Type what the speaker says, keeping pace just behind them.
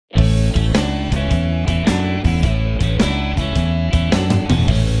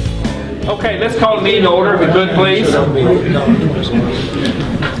Okay, let's call the meeting to order, if we could, please.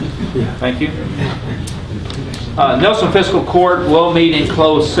 Thank you. Nelson Fiscal Court will meet in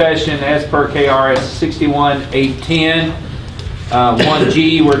closed session as per KRS 61810.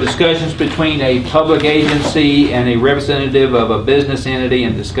 1G were discussions between a public agency and a representative of a business entity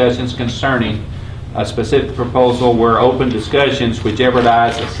and discussions concerning a specific proposal where open discussions which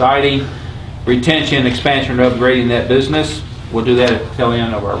jeopardize the siting, retention, expansion, or upgrading that business. We'll do that at the tail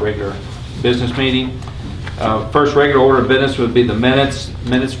end of our regular business meeting. First regular order of business would be the minutes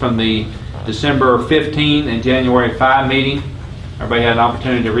from the December 15 and January 5 meeting. Everybody had an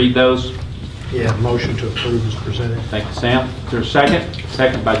opportunity to read those? Yeah, motion to approve is presented. Thank you, Sam. Is there a second?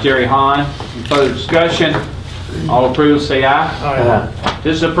 Second by Jerry Hahn. Any further discussion? All approved, say aye. Aye.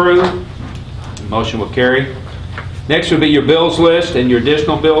 Disapprove? Motion will carry. Next will be your bills list and your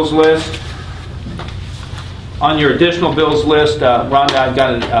additional bills list. On your additional bills list, Rhonda, I've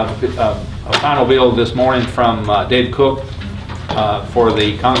got a final bill this morning from Dave Cook for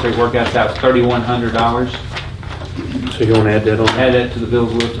the concrete work outside, $3,100. So you want to add that on? Add that to the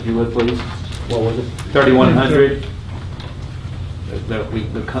bills list if you would, please. What was it? $3,100.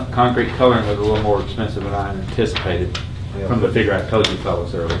 The concrete coloring was a little more expensive than I anticipated from the figure I told you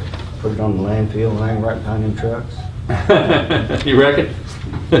fellas earlier. Put it on the landfill, hang right behind them trucks. You reckon?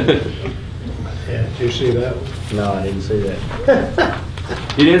 Yeah, did you see that one? No, I didn't see that.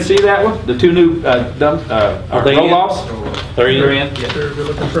 You didn't see that one? The two new roll-offs? They're in. Yeah, they're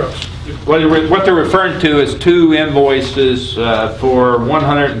looking trucks. What they're referring to is two invoices for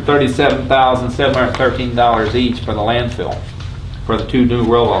 $137,713 each for the landfill for the two new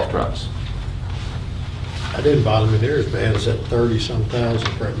roll-off trucks. I didn't bother me there as bad as that 30-some thousand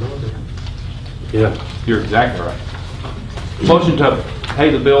for that motor. Yeah, you're exactly right. Motion to pay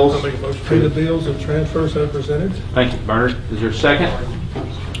the bills. I'll make a motion to pay the bills and transfers as presented. Thank you, Bernard. Is there a second?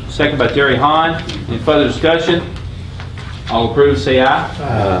 Second by Jerry Hahn. Any further discussion? All approved, say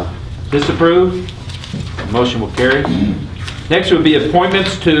aye. Disapprove? Motion will carry. Next would be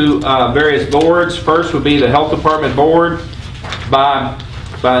appointments to various boards. First would be the Health Department Board by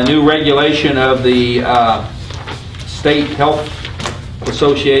a new regulation of the State Health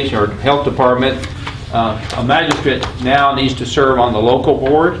Association or Health Department. A magistrate now needs to serve on the local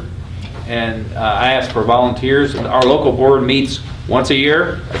board, and I asked for volunteers. Our local board meets once a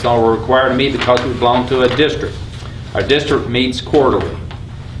year. That's all we're required to meet because we belong to a district. Our district meets quarterly.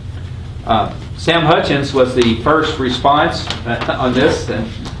 Sam Hutchins was the first response on this, and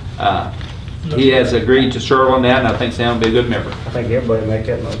he has agreed to serve on that, and I think Sam will be a good member. I think everybody make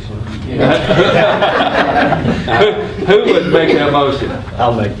that motion. Who would make that motion?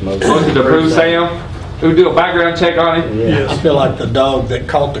 I'll make the motion. Motion to approve Sam? Who do a background check on him? Yeah. I feel like the dog that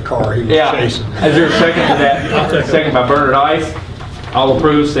caught the car he was chasing. Is there a second to that? Second by Bernard Ice. All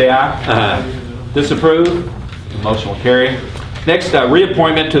approved, say aye. Disapprove? Motion will carry. Next,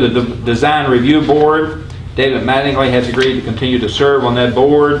 reappointment to the Design Review Board. David Mattingly has agreed to continue to serve on that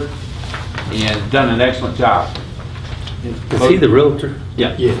board and done an excellent job. Is he the realtor?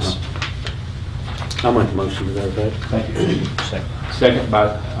 Yeah. Yes. I'll make the motion to that effect. Thank you. Second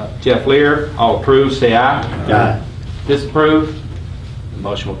by Jeff Lear. All approved, say aye. Aye. Disapprove? The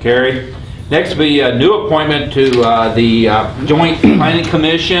motion will carry. Next will be a new appointment to the Joint Planning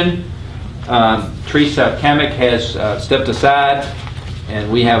Commission. Teresa Kamek has stepped aside, and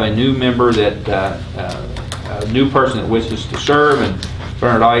we have a new member that, a new person that wishes to serve, and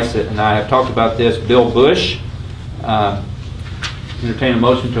Bernard Ice and I have talked about this, Bill Bush. Entertain a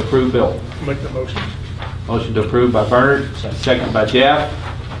motion to approve Bill. I'll make the motion. Motion to approve by Bernard, second by Jeff.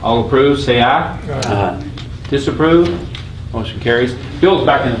 All approved, say aye. Aye. Disapprove? Motion carries. Bill's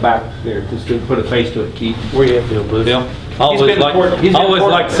back in the back there, just to put a face to it, Keith. Where you at, Bill Bush? Bill? Always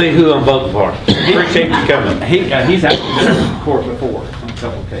like to see who I'm voting for. Appreciate you coming. He's actually been in court before on a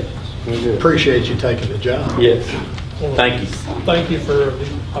couple occasions. Appreciate you taking the job. Yes. Well, Thank you. Thank you for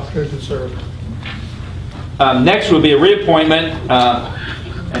the opportunity to serve. Next would be a reappointment,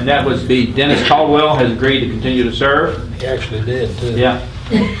 and that was Dennis Caldwell has agreed to continue to serve. He actually did, too. Yeah.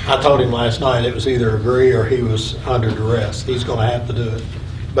 I told him last night it was either agree or he was under duress. He's going to have to do it.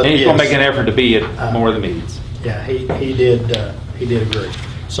 But And he's going to yes, make an effort to be at more of the meetings. Yeah, he did agree.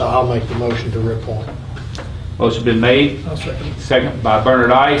 So I'll make the motion to reappoint. Motion been made. I'll second. Second by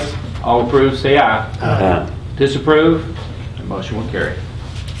Bernard Ice. All approved, say aye. Aye. Disapprove? The motion will carry.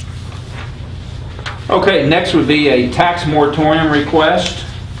 Okay, next would be a tax moratorium request.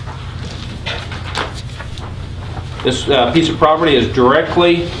 This piece of property is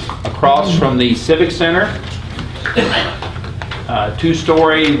directly across from the Civic Center.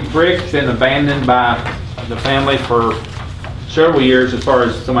 Two-story brick, been abandoned by the family for several years as far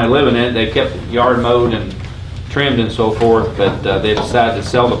as somebody living in it. They've kept the yard mowed and trimmed and so forth, but they decided to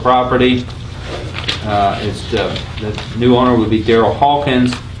sell the property. The new owner would be Darrell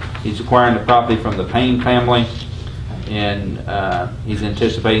Hawkins. He's acquiring the property from the Payne family, and he's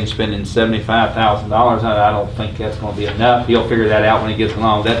anticipating spending $75,000. I don't think that's going to be enough. He'll figure that out when he gets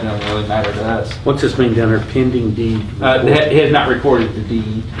along. That doesn't really matter to us. What's this mean down there, pending deed? He has not recorded the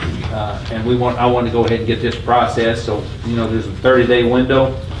deed, and I want to go ahead and get this processed. So, you know, there's a 30-day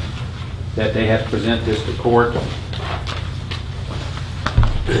window that they have to present this to court.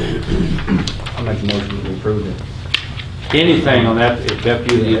 I'll make a motion to approve it. Anything on that, if you get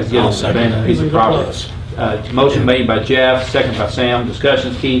a abandoned piece of property. Motion made by Jeff, second by Sam.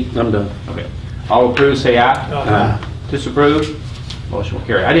 Discussions, Keith? I'm done. Okay. All approved, say aye. Aye. Disapprove? Motion will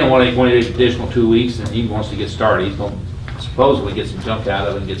carry. I didn't want to additional 2 weeks, and he wants to get started. He's going to supposedly get some junk out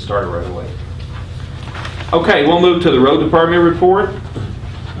of it and get started right away. Okay, we'll move to the road department report.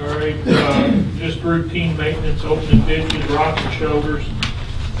 All right, just routine maintenance, opening ditches, rocks and shoulders.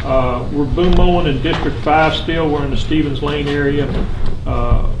 We're boom mowing in District 5 still. We're in the Stevens Lane area.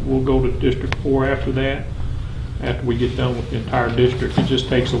 We'll go to District 4 after that, after we get done with the entire district. It just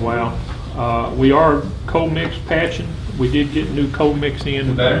takes a while. We are cold mix patching. We did get new cold mix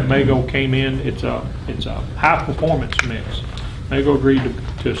in. Mago came in. It's a high performance mix. Mago agreed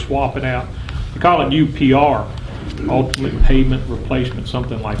to swap it out. We call it UPR, Ultimate Pavement Replacement,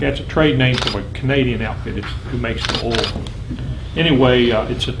 something like that. It's a trade name for a Canadian outfit who makes the oil. Anyway,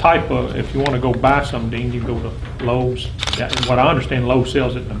 it's a type of, if you want to go buy something, you go to Lowe's. What I understand, Lowe's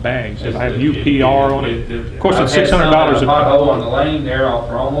sells it in the bags. If I have UPR on it, of course it's $600 a ton. Pothole on the lane there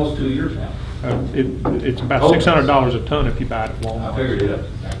for almost 2 years now. It's about $600 a ton if you buy it at Walmart. I figured it up.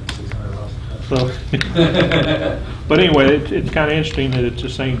 So, but anyway, it's kind of interesting that it's the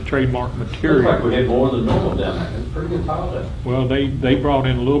same trademark material. Looks like we had more than normal down there. It's a pretty good pile there. Well, they brought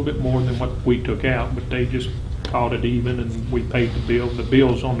in a little bit more than what we took out, but they just called it even, and we paid the bill. The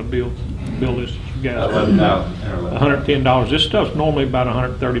bill's on the bill list that you guys have. $110. This stuff's normally about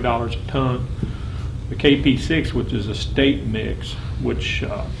 $130 a ton. The KP6, which is a state mix, which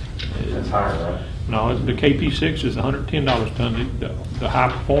that's higher, right? No, the KP6 is $110 a ton. The high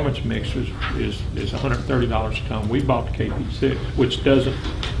performance mix is $130 a ton. We bought the KP6, which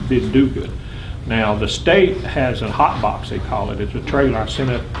didn't do good. Now the state has a hot box, they call it. It's a trailer. I sent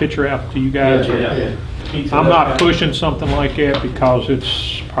a picture out to you guys. Yeah. I'm not pushing something like that because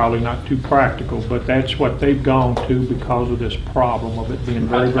it's probably not too practical, but that's what they've gone to because of this problem of it being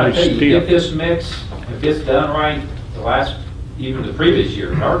very, very stiff. Get this mix, if it's done right, even the previous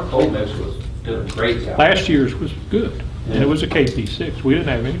year, our cold mix did a great job. Last year's was good, and it was a KP6. We didn't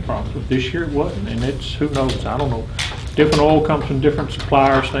have any problems with this year. It wasn't, and it's, who knows, I don't know. Different oil comes from different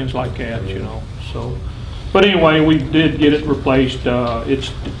suppliers, things like that, you know. So, but anyway, we did get it replaced. It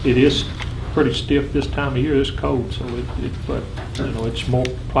is pretty stiff this time of year. It's cold, so but you know, it's more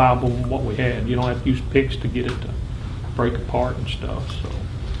pliable than what we had. You don't have to use picks to get it to break apart and stuff. So,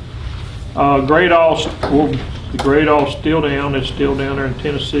 the grade all's still down. It's still down there in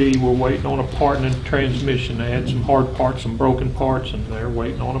Tennessee. We're waiting on a part in the transmission. They had some hard parts, some broken parts, and they're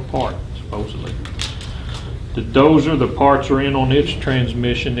waiting on a part supposedly. The dozer, the parts are in on its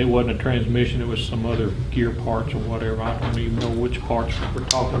transmission. It wasn't a transmission, it was some other gear parts or whatever. I don't even know which parts we're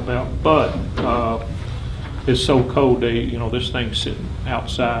talking about, but it's so cold, this thing's sitting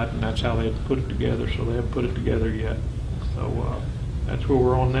outside, and that's how they put it together, so they haven't put it together yet. So that's where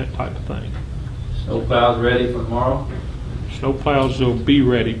we're on that type of thing. Snowplows ready for tomorrow? Snowplows will be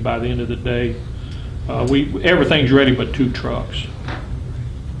ready by the end of the day. Everything's ready but 2 trucks.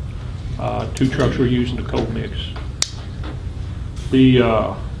 2 trucks we're using the cold mix. We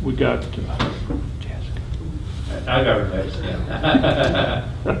got Jessica. I got her next.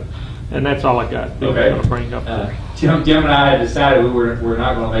 Yeah. And that's all I got. Okay. Going to bring up Jim and I had decided we're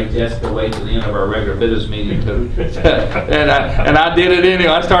not going to make Jessica wait till the end of our regular business meeting and I did it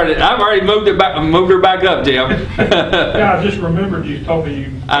anyway. I've already moved her back up, Jim. Yeah, I just remembered you told me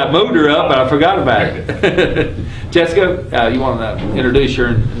you. I moved her up, but I forgot about it. Jessica, you want to introduce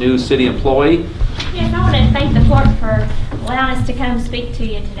your new city employee? Yes, I want to thank the court for allowing us to come speak to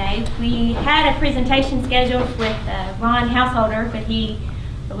you today. We had a presentation scheduled with Ron Householder, but he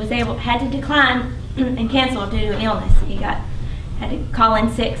had to decline and cancel due to illness. He had to call in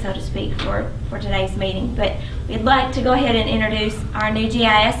sick, so to speak, for today's meeting. But we'd like to go ahead and introduce our new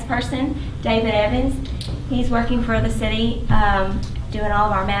GIS person, David Evans. He's working for the city, doing all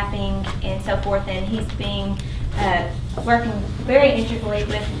of our mapping and so forth, and he's working very intricately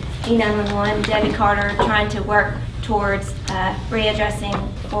with E911, Debbie Carter, trying to work towards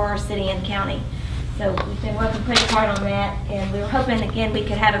readdressing for our city and county. So we've been working pretty hard on that, and we were hoping, again, we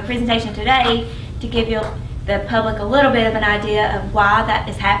could have a presentation today to give you, the public, a little bit of an idea of why that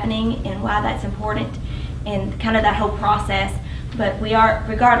is happening and why that's important and kind of that whole process. But we are,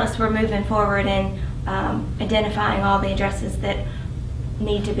 regardless, we're moving forward and identifying all the addresses that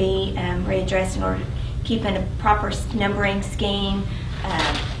need to be readdressed in order to keep in a proper numbering scheme,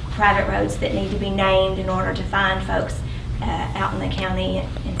 private roads that need to be named in order to find folks out in the county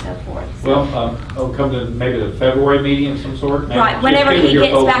and so forth. Well, I'll come to maybe the February meeting of some sort. Maybe Right, just whenever get with he your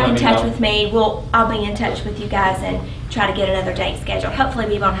gets folks, back let in me touch know. with me, I'll be in touch with you guys and try to get another date scheduled. Hopefully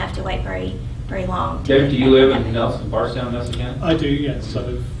we won't have to wait very long. David, do you live in Nelson, Barstown, Nelson County? I do, yes. I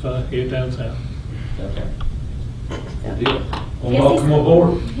live here down south. Okay. Good deal. Well, welcome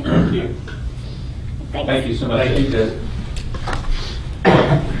aboard. Thank you. Thank you so much. Thank you, Ted.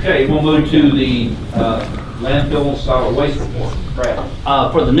 Okay, we'll move to the landfill solid waste report.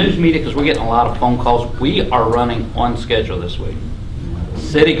 Brad? For the news media, because we're getting a lot of phone calls, we are running on schedule this week.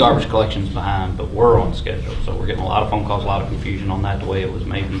 City garbage collection's behind, but we're on schedule. So we're getting a lot of phone calls, a lot of confusion on that, the way it was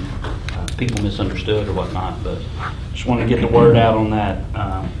maybe people misunderstood or whatnot. But just want to get the word out on that.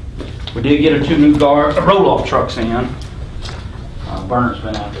 We did get 2 new roll-off trucks in. Bernard's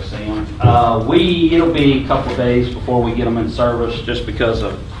been out to see them. It'll be a couple of days before we get them in service, just because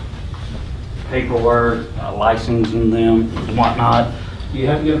of paperwork, licensing them and whatnot. You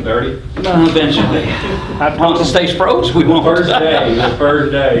have to get them dirty? Eventually. Once it stays froze, we won't. The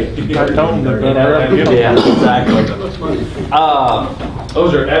first day. I told him that. Yeah, exactly.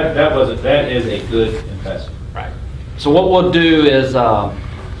 That is a good investment. Right. So what we'll do is, I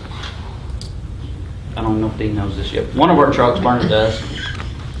don't know if Dean knows this yet. One of our trucks, Bernard does,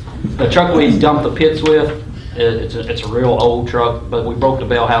 the truck we dumped the pits with, it's a real old truck, but we broke the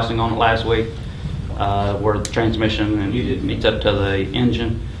bell housing on it last week, where the transmission and it meets up to the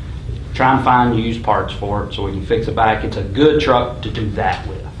engine. Try and find used parts for it so we can fix it back. It's a good truck to do that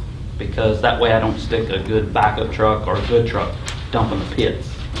with, because that way I don't stick a good backup truck or a good truck dumping the pits.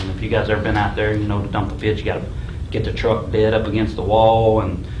 And if you guys ever been out there, you know to dump the pits, you got to get the truck dead up against the wall,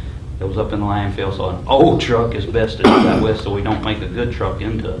 and it was up in the landfill. So an old truck is best to do that with, so we don't make a good truck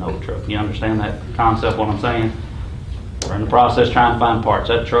into an old truck. You understand that concept, what I'm saying? We're in the process trying to find parts.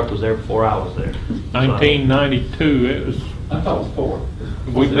 That truck was there before I was there. 1992, it was, I thought it was 4.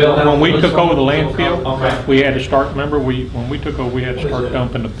 when we took over the landfill, Okay. we had to start, remember, when we took over, we had to start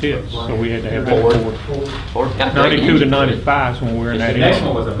dumping the pits, so we had to have that forward. Ford's got great 92 to engines. 95 is when we were in The that next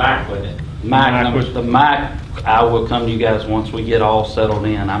area. one was a Mack, wasn't it? Mac, was- the Mac, I will come to you guys once we get all settled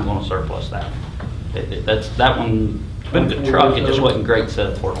in. I'm going to surplus that one. That one, it's been a good truck. It just wasn't great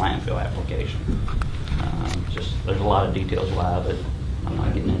set for a landfill application. Just there's a lot of details why, but I'm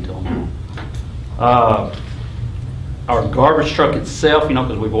not getting into them now. Our garbage truck itself,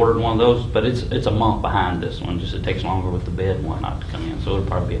 because we've ordered one of those, but it's a month behind this one. Just it takes longer with the bed and whatnot to come in, so it'll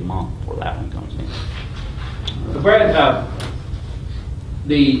probably be a month before that one comes in. Brad,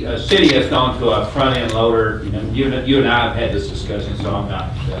 the city has gone to a front-end loader. You and I have had this discussion, so I'm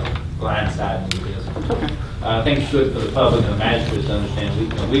not blindsided with this. I think it's good for the public and the magistrates to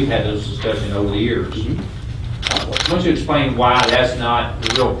understand. We've had those discussions over the years. Why don't you explain why that's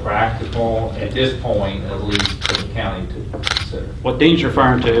not real practical at this point, at least for the county to consider? What Dean's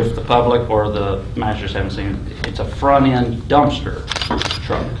referring to, if the public or the magistrates haven't seen it, it's a front-end dumpster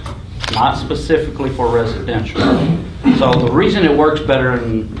truck, not specifically for residential. So the reason it works better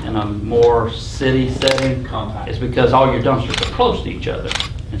in a more city setting is because all your dumpsters are close to each other.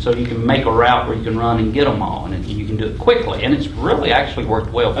 And so you can make a route where you can run and get them all, and you can do it quickly. And it's really actually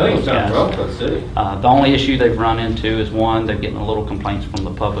worked well for I think those it's done guys. well for the city. The only issue they've run into is, one, they're getting a little complaints from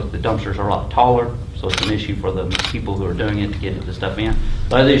the public. The dumpsters are a lot taller, so it's an issue for the people who are doing it to get the stuff in.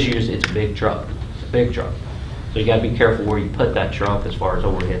 The other issue is it's a big truck. It's a big truck. So you got to be careful where you put that truck as far as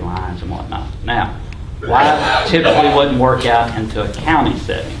overhead lines and whatnot. Now, why it typically wouldn't work out into a county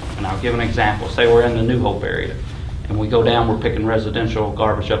setting, and I'll give an example. Say we're in the New Hope area, and we go down, we're picking residential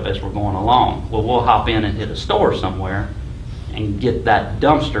garbage up as we're going along. Well, we'll hop in and hit a store somewhere and get that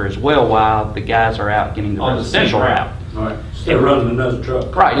dumpster as well while the guys are out getting the On the residential same route. All right, instead of running another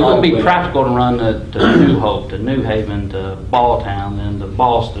truck. Right, it wouldn't be All the way. practical to run to New Hope, to New Haven, to Balltown, then to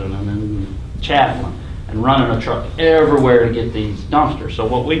Boston, and then Chafflin, and running a truck everywhere to get these dumpsters. So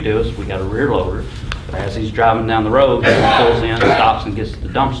what we do is we got a rear loader, but as he's driving down the road, he pulls in, stops, and gets the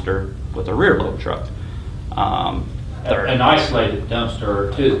dumpster with a rear load truck. An isolated dumpster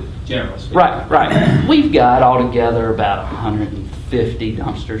or two, generally speaking. Right. We've got altogether about 150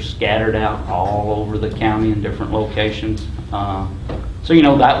 dumpsters scattered out all over the county in different locations. So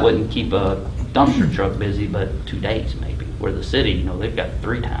that wouldn't keep a dumpster truck busy, but 2 days maybe. where the city, you know, they've got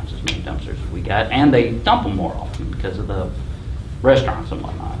 3 times as many dumpsters as we got, and they dump them more often because of the restaurants and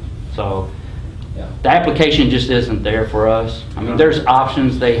whatnot. So the application just isn't there for us. I mean, there's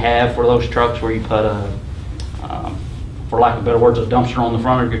options they have for those trucks where you put for lack of better words, a dumpster on the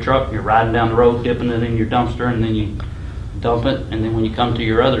front of your truck. You're riding down the road, dipping it in your dumpster, and then you dump it. And then when you come to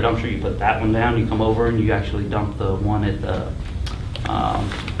your other dumpster, you put that one down. You come over and you actually dump the one at the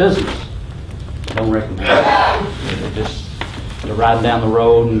business. I don't recommend it. They're riding down the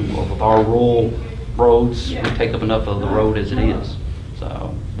road, and with our rural roads, we take up enough of the road as it is.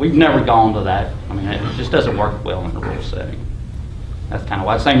 So we've never gone to that. I mean, it just doesn't work well in a rural setting. That's kind of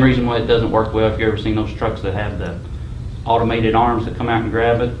why. Same reason why it doesn't work well if you've ever seen those trucks that have the automated arms that come out and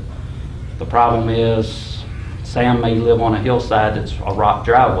grab it. The problem is Sam may live on a hillside that's a rock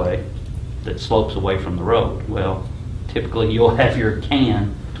driveway that slopes away from the road. Well, typically you'll have your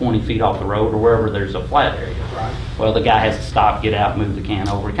can 20 feet off the road or wherever there's a flat area. Right. Well, the guy has to stop, get out, move the can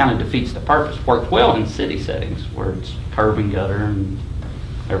over. It kind of defeats the purpose. Works well in city settings where it's curb and gutter and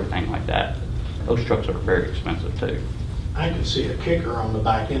everything like that. Those trucks are very expensive too. I can see a kicker on the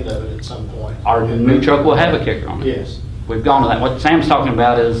back end of it at some point. Our new truck will have a kicker on it. Yes. We've gone to that. What Sam's talking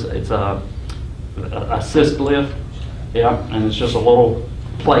about is it's a assist lift. Yeah, and it's just a little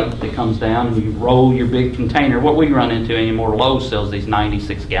plate that comes down and you roll your big container. What we run into anymore, Lowe's sells these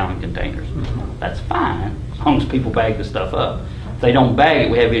 96-gallon containers. That's fine as long as people bag the stuff up. If they don't bag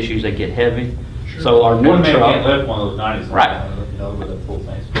it, we have issues. They get heavy. Sure. So our new truck can't lift one of those 90s. Right. You know, with a full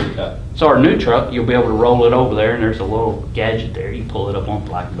thing. It's pretty tough. So our new truck, you'll be able to roll it over there, and there's a little gadget there. You pull it up on,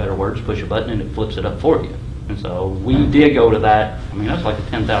 for lack of better words, push a button, and it flips it up for you. And so we did go to that. I mean, that's like a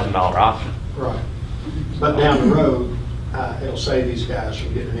 $10,000 option. Right. But down the road, it'll save these guys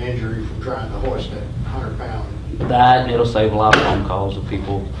from getting an injury from trying to hoist that 100-pound. That, it'll save a lot of phone calls of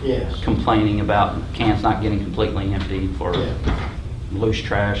people Yes. complaining about cans not getting completely emptied for loose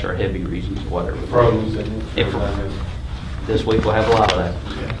trash or heavy reasons or whatever. This week we'll have a lot of that.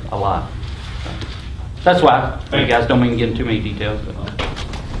 A lot. That's why. You guys don't mean getting too many details. But.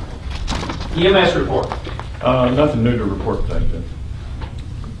 EMS report. Nothing new to report today, Judge.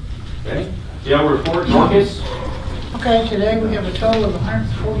 Okay. Jail report, Marcus. Okay, today we have a total of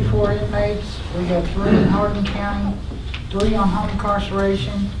 144 inmates. We have 3 in Hardin County, 3 on home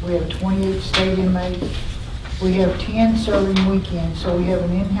incarceration. We have 28 state inmates. We have 10 serving weekends, so we have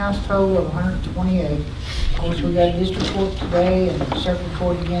an in-house total of 128. Of course, we got a district court today and circuit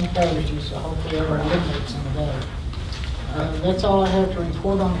court again Thursday, so hopefully everybody eliminates some of that. That's all I have to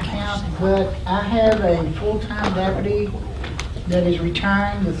report on the count, but I have a full-time deputy that is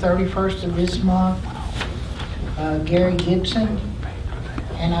retiring the 31st of this month, Gary Gibson,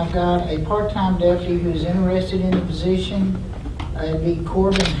 and I've got a part-time deputy who's interested in the position. It'd be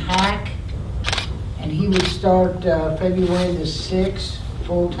Corbin Hack, and he would start February the 6th,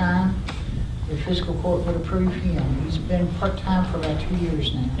 full-time. The fiscal court would approve him. He's been part-time for about 2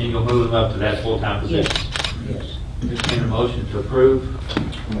 years now. And you'll move him up to that full-time position? Yes. Entertain a motion to approve.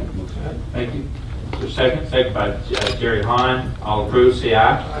 Thank you. Is there a second? Second by Jerry Hahn. All approved, say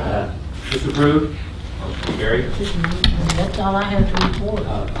aye. Disapprove. Motion carried. That's all I have to report.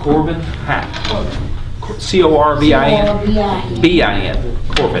 Corbin Hack. C-O-R-B-I-N? C-O-R-B-I-N. B-I-N.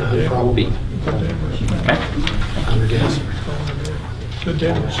 Corbin. B. Okay. The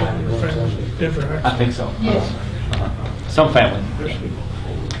Denver family, Denver. I think so. Yes. Some family.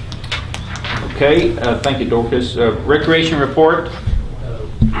 Okay, thank you, Dorcas. Recreation report.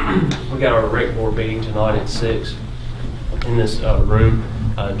 We got our rec board meeting tonight at 6 in this room.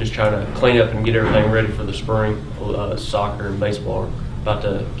 Just trying to clean up and get everything ready for the spring. Soccer and baseball are about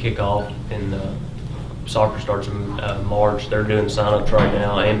to kick off, and soccer starts in March. They're doing sign-ups right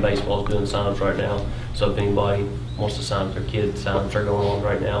now, and baseball's doing sign-ups right now. So if anybody wants to sign up their kids, sign-ups are going on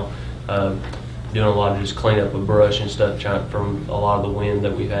right now. Doing a lot of just cleanup of brush and stuff from a lot of the wind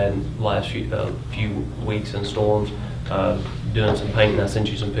that we've had in the last few weeks and storms. Doing some painting. I sent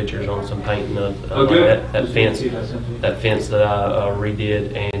you some pictures on some painting of that fence that I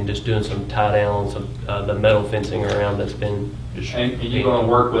redid, and just doing some tie downs of the metal fencing around that's been just. And you're going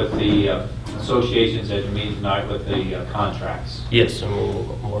to work with the associations at your meeting tonight with the contracts? Yes, and we'll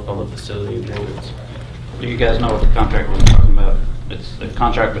work on the facility agreements. Do you guys know what the contract we're talking about? It's a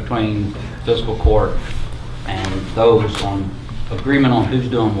contract between FiscalCourt and those on agreement on who's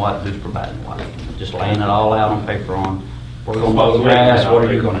doing what, who's providing what. Just laying it all out on paper on, we're going to mow the grass, what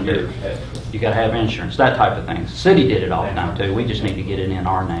are you going to do? You got to have insurance, that type of thing. The city did it all the time too. We just need to get it in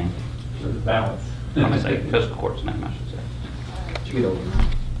our name. The balance. I'm going to say FiscalCourt's name, I should say. Did you get over?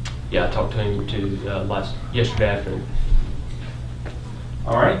 Yeah, I talked to him yesterday afternoon.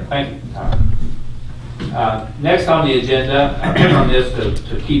 All right, thank you. Next on the agenda, I put on this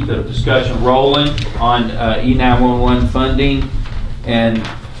to keep the discussion rolling on E911 funding. And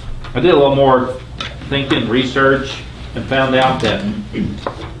I did a little more thinking, research, and found out that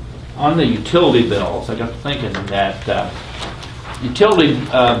on the utility bills, I got thinking that utility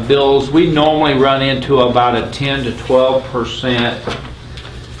bills, we normally run into about a 10 to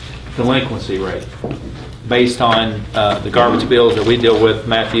 12% delinquency rate based on the garbage bills that we deal with,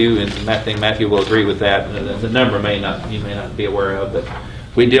 Matthew, and I think Matthew will agree with that. The number you may not be aware of, but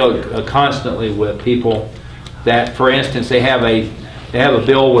we deal constantly with people that, for instance, they have a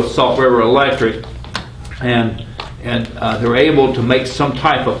bill with Salt River Electric, and they're able to make some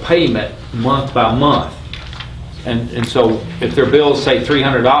type of payment month by month. And so if their bills say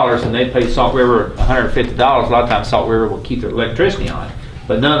 $300 and they pay Salt River $150, a lot of times Salt River will keep their electricity on.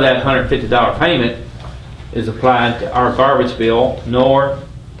 But none of that $150 payment is applied to our garbage bill, nor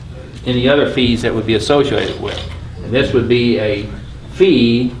any other fees that would be associated with. And this would be a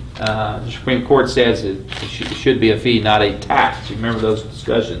fee. The Supreme Court says it should be a fee, not a tax. You remember those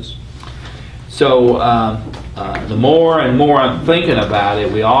discussions. So the more and more I'm thinking about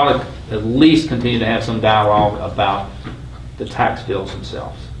it, we ought to at least continue to have some dialogue about the tax bills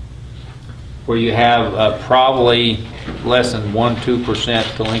themselves, where you have probably less than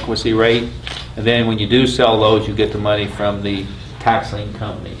 1-2% delinquency rate, and then when you do sell those, you get the money from the tax lien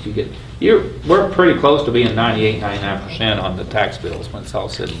companies. We're pretty close to being 98-99% on the tax bills when it's all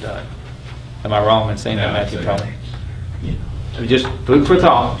said and done. Am I wrong in saying that, Matthew? Probably. Just food for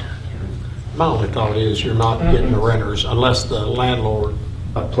thought. My only thought is you're not getting the renters unless the landlord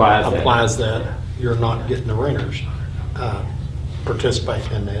applies that. You're not getting the renters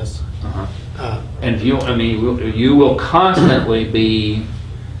participate in this. And if you will constantly be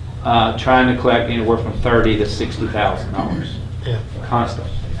trying to collect anywhere from $30,000 to $60,000. Yeah.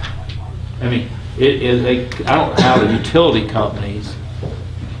 Constantly. I mean, it is I don't know how the utility companies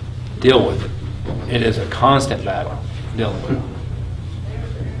deal with it. It is a constant battle dealing with it.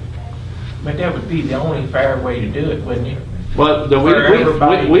 But that would be the only fair way to do it, wouldn't it? Well,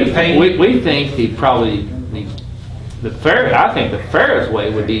 we think the fairest way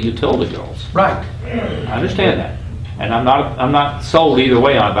would be utility bills. Right. I understand that, and I'm not sold either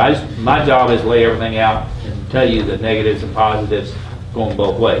way on it. But my job is to lay everything out and tell you the negatives and positives going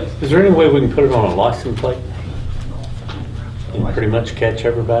both ways. Is there any way we can put it on a license plate and pretty much catch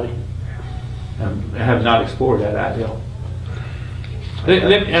everybody? I have not explored that idea.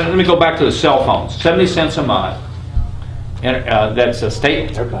 Let me go back to the cell phones. 70 cents a month. And that's a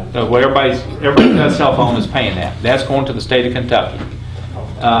state, where everybody has a cell phone is paying that. That's going to the state of Kentucky.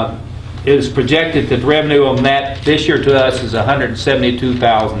 It is projected that the revenue on that this year to us is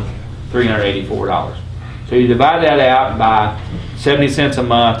 $172,384. So you divide that out by 70 cents a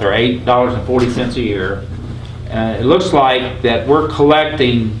month or $8.40 a year. It looks like that we're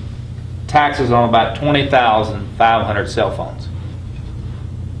collecting taxes on about 20,500 cell phones.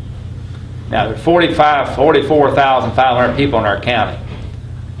 Now, there are 44,500 people in our county.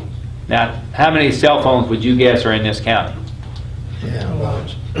 Now, how many cell phones would you guess are in this county? Yeah, well,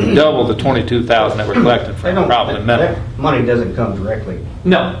 Double the 22,000 that we're collecting from, probably minimum. That money doesn't come directly.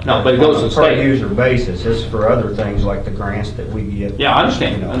 No, but it goes to the per state. user basis. It's for other things like the grants that we get. Yeah, I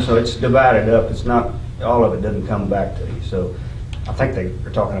understand. So it's divided up. It's not, all of it doesn't come back to you. So I think they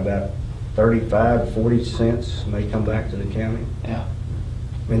are talking about 35 to 40 cents may come back to the county. Yeah.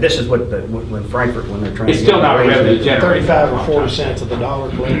 I mean, this is what when Frankfurt, when they're trying It's to still not revenue generating. 35 or 40 cents of the dollar,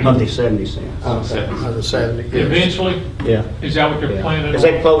 please. Of the 70 cents. Okay, of the 70. Eventually, Yeah. is that what they're planning? Is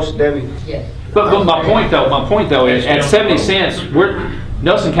that close, Debbie? Yes. But my point though is at 70 cents,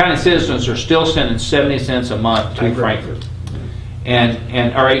 Nelson County citizens are still sending 70 cents a month to Frankfurt, and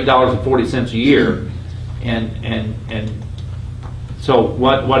or $8.40 a year, and so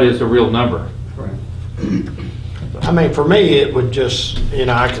what is the real number? Right. I mean, for me, it would just,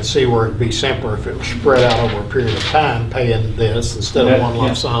 I could see where it'd be simpler if it was spread out over a period of time, paying this instead of one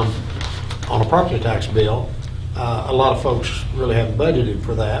lump sum on a property tax bill. A lot of folks really haven't budgeted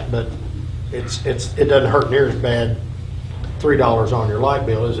for that, but it doesn't hurt near as bad $3 on your light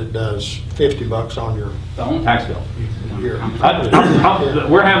bill as it does $50 on your tax bill.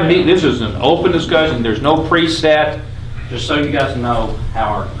 We're having this is an open discussion. There's no preset. Just so you guys know how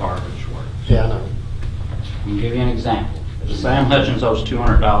our garbage works. Yeah, I know. I'll give you an example. If Sam Hutchins owes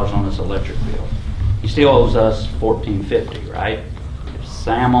 $200 on his electric bill, he still owes us $14.50, right? If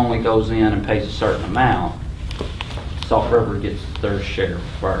Sam only goes in and pays a certain amount, Salt River gets their share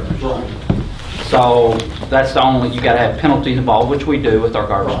first. So that's the only, you got to have penalties involved, which we do with our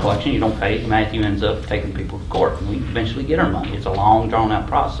garbage collection. You don't pay it, Matthew ends up taking people to court, and we eventually get our money. It's a long, drawn-out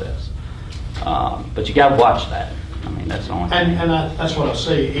process. But you gotta watch that. I mean, that's the only thing. And that's what I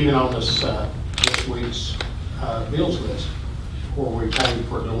see, even on this week's bills list, where we pay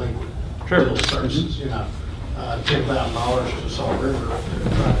for delinquent bill services, $10,000 to Salt River.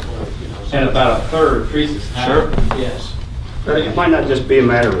 And about a third Teresa's time. Sure. Yes. But it might not just be a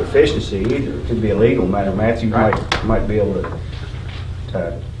matter of efficiency either. It could be a legal matter. Matthew might be able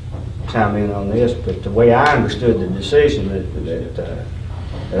to chime in on this, but the way I understood the decision that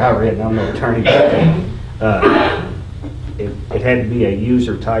I read, and I'm no attorney, it had to be a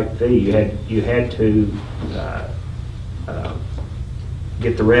user type fee. You had to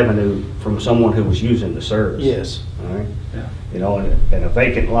get the revenue from someone who was using the service. Yes. All right. Yeah. And a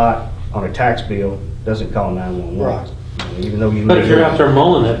vacant lot on a tax bill doesn't call 911. Right. Even though you. But if you're out there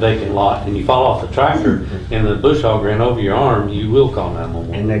mowing that vacant lot and you fall off the tractor and the bush hog ran over your arm, you will call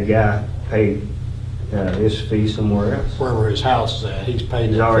 911. And that guy paid his fee somewhere else. Wherever his house is at, he's paid.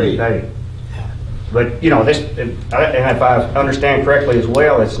 He's already paid. But, this, and if I understand correctly as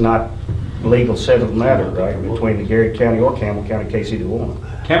well, it's not legal settled matter, right, between the Garrett County or Campbell County case, either one.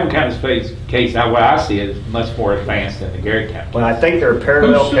 Campbell County's case, how I see it, is much more advanced than the Garrett County. Well, I think there are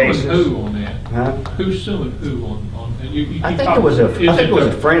parallel cases. Who's suing who on that? Huh? Who's suing who on I think it was a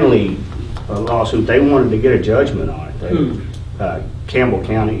friendly lawsuit. They wanted to get a judgment on it. Who? Campbell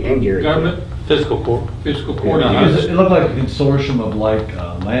County and Garrett County. Government? FiscalCourt. FiscalCourt. It looked like a consortium of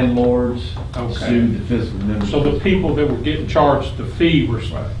landlords sued the fiscal members. So the people that were getting charged the fee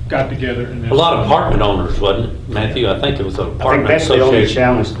got together and then. A lot of apartment owners, wasn't it, Matthew? I think it was an I think apartment that's the only association.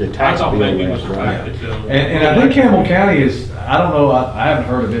 challenge to the I tax thought bill. maybe it was the Right. fact that. And I think Campbell County is, I don't know, I haven't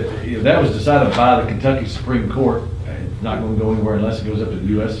heard of it. That was decided by the Kentucky Supreme Court. It's not going to go anywhere unless it goes up to the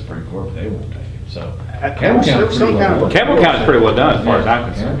U.S. Supreme Court, but they won't take it. So Campbell County's pretty well done. Campbell County's pretty well done as far as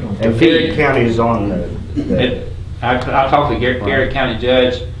I'm concerned. And Garrett County is on the I talked to the Garrett County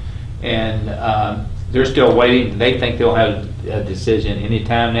judge, and they're still waiting. They think they'll have a decision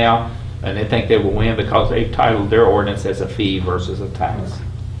anytime now, and they think they will win because they've titled their ordinance as a fee versus a tax.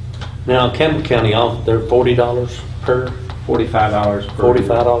 Now, Campbell County, they're $40 per, $45 per.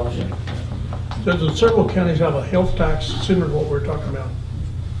 $45? Does several counties have a health tax similar to what we're talking about?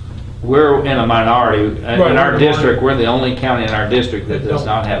 We're in a minority. In Right, our we're district, we're the only county in our district that does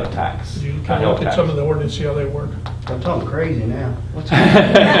not have a tax. Did you a kind health of look at tax. some of the ordinance, see how they work? I'm talking crazy now.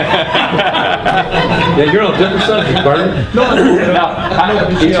 Yeah, you're on a different subject, Bert.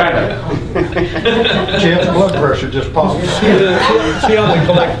 He's trying to. Jim's blood pressure just popped. See how they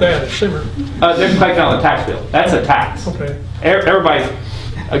collect that, it's similar. They're collecting on the tax bill. That's a tax. Okay. Everybody,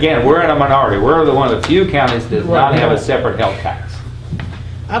 again, we're in a minority. We're one of the few counties that does not have a separate health tax.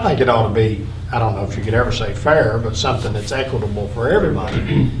 I think it ought to be, I don't know if you could ever say fair, but something that's equitable for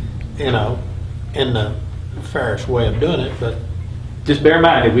everybody, in the fairest way of doing it, but. Just bear in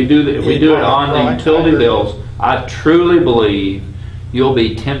mind, if we do it on the utility bills, I truly believe you'll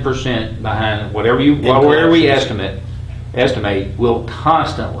be 10% behind whatever we estimate will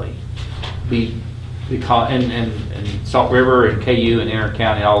constantly be, because and Salt River and KU and Inter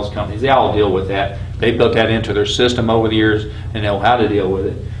County, all those companies, they all deal with that. They built that into their system over the years and know how to deal with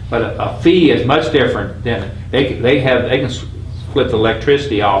it. But a fee is much different than they can flip the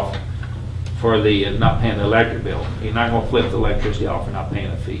electricity off for the not paying the electric bill. You're not going to flip the electricity off for not paying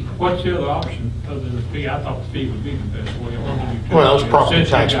a fee. What's the other option other than the fee? I thought the fee would be the best way. Well, it's property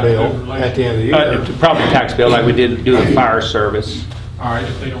tax bill at the end of the year. It's a property tax bill like we did do the fire service. All right,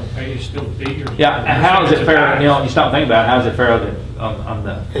 if they don't pay, it's still a fee? Or Yeah, and how is it fair, you stop thinking about it, how is it fair on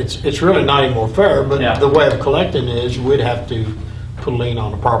the... It's really not any more fair, but Yeah. the way of collecting it is we'd have to put a lien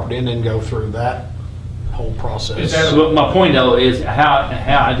on the property and then go through that whole process. So my point though is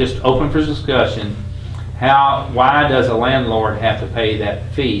how just open for discussion, why does a landlord have to pay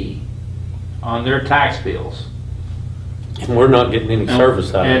that fee on their tax bills? And we're not getting any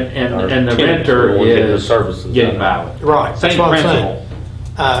service out of it. And the renter is getting by with it. Right, that's Same what I'm principle.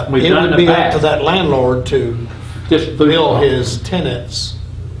 saying. We've It done would in be the up to past. that landlord to Just bill his tenants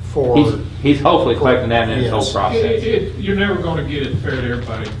for. He's hopefully collecting that in his whole Yes. process. You're never going to get it fair to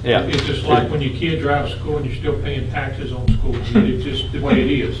everybody. Yeah. It's just like when your kid drives to school and you're still paying taxes on school. It's just the way it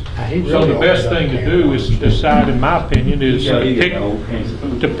is. So the best thing to do is decide, in my opinion, is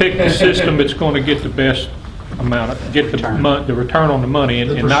to pick the system that's going to get the best amount, get the return on the money,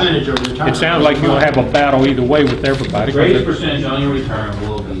 and not. percentage of return. It sounds like you're going to have a battle either way with everybody. The greatest percentage on your return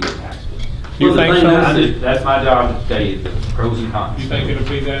will be your tax bill. You think so? That's my job to tell you the pros and cons. You think it'll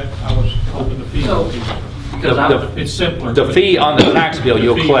be that? I was hoping the fee would be that. It's simpler. The fee on the tax bill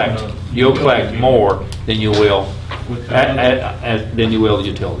you'll collect more than you will than you will the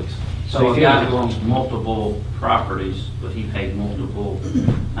utilities. So a guy who owns multiple properties, but he paid multiple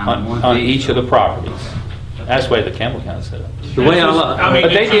On each of the properties. That's the way the Campbell County set up. The way I But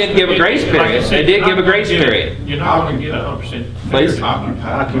they did give a grace period. They did give a grace period. You're not going to get 100%. Please?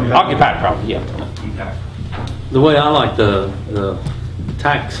 Occupied property, yeah. The way I like the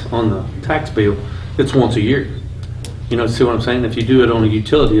tax on the tax bill, it's once a year. You know, see what I'm saying? If you do it on a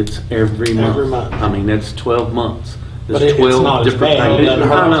utility, it's every month. Every month. I mean, that's 12 months. But There's it's 12 not as different bad. It things. doesn't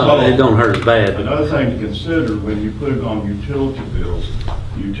hurt I know, as bad. it don't hurt as bad. but- Another thing to consider, when you put it on utility bills,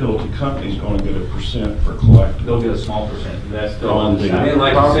 the utility company's gonna get a percent for collecting. They'll get a small percent. That's still On the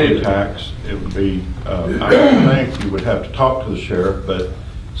undecided. property tax, it would be, I don't think you would have to talk to the sheriff, but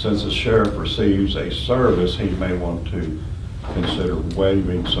since the sheriff receives a service, he may want to consider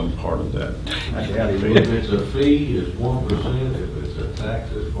waiving some part of that. If it's a fee, it's 1%, if it's a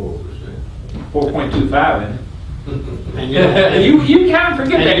tax, it's 4%. 4.25, isn't it? And You kind of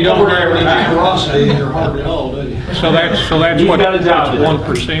forget that. you don't have any generosity in your heart at all, do you? So that's He's what, got a job to do.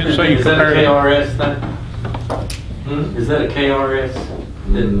 1%, so you Is that a compare it. KRS thing? Is that a KRS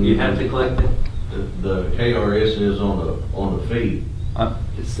that you have to collect it? The KRS is on the fee.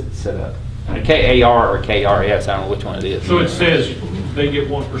 It's set up. A KAR or KRS, I don't know which one it is. So it says they get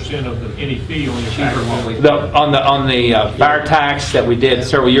 1% of any fee on your tax. On the fire tax that we did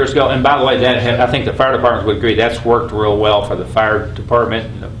several years ago, and by the way, that I think the fire department would agree, that's worked real well for the fire department,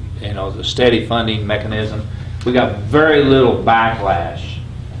 you know, the steady funding mechanism. We got very little backlash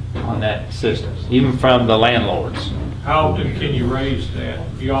on that system, even from the landlords. How often can you raise that?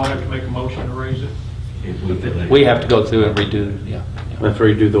 You all have to make a motion to raise it? We have to go through and redo, yeah. We have to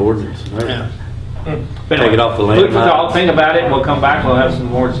redo the ordinance. Yeah. But Take it off the land. Food for thought, think about it, and we'll come back, we'll have some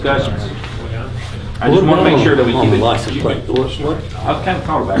more discussions. I just want to make sure that we On keep the it. license plate, what? I was kind of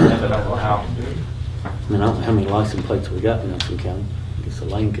thought about that, but I don't know how. I mean, I don't know how many license plates we got in Nelson County. I guess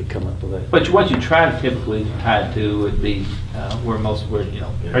Elaine could come up with that. But what you try to typically tie it to would be where you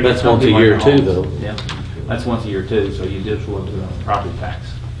know. That's once a year too, though. Yeah, that's once a year too, so you just will do a property tax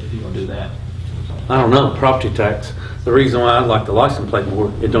if you're gonna do that. I don't know, property tax. The reason why I like the license plate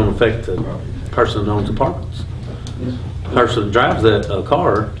more, it don't affect the person that owns apartments. The person that drives that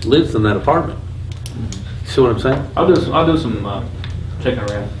car lives in that apartment. See what I'm saying? I'll do some checking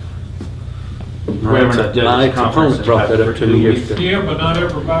around. My ex-opponent brought that up 2 years ago. Yeah, but not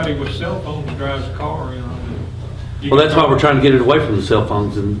everybody with cell phones drives a car, you know. Well, that's why we're trying to get it away from the cell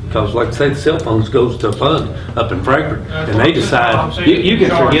phones, and because, like I say, the cell phones goes to a fund up in Frankfurt, and they decide. You can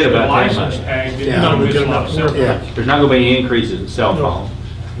forget about that license money. tag. Yeah. There's not gonna be any increases in cell phone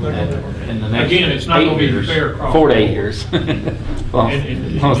in the next Again, it's not gonna 8 be years, fair across 4 to 8 the years. Well,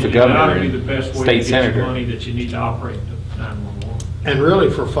 And most the that'd governor be the and best way to state get senator. the money that you need to operate the 911. And really,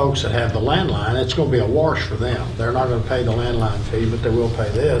 for folks that have the landline, it's going to be a wash for them. They're not going to pay the landline fee, but they will pay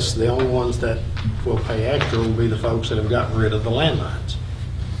this. The only ones that will pay extra will be the folks that have gotten rid of the landlines.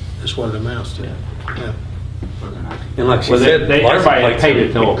 That's what it amounts to. Yeah. And like she Well, said, everybody license had paid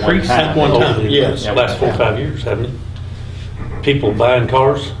it plates till have one increased time. One time, over the yes. last 4 or 5 years, haven't it? People buying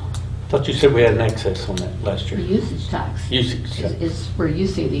cars. Thought you said we had an excess on that last The year. usage tax Usage tax. is where you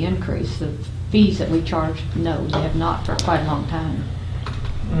see the increase. The fees that we charge, no, they have not for quite a long time.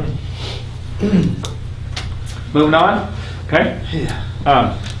 Moving on, okay?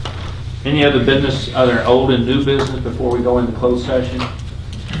 Any other business, other old and new business before we go into closed session?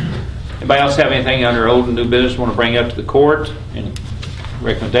 Anybody else have anything under old and new business want to bring up to the court? Any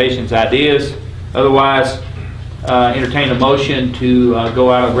recommendations, ideas? Otherwise, entertain a motion to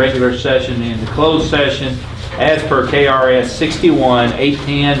go out of regular session into closed session as per KRS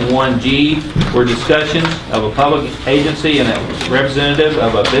 61-810-1G for discussions of a public agency and a representative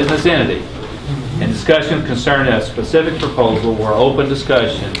of a business entity. And discussion concerning a specific proposal or open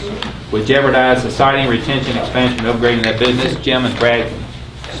discussions would jeopardize the siting, retention, expansion, upgrading that business. Jim and Brad,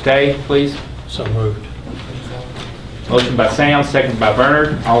 stay, please. So moved. Motion by Sam, second by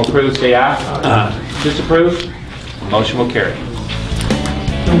Bernard. All approved, say aye. Disapprove? Motion will carry.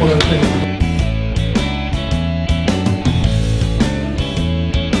 And one other thing,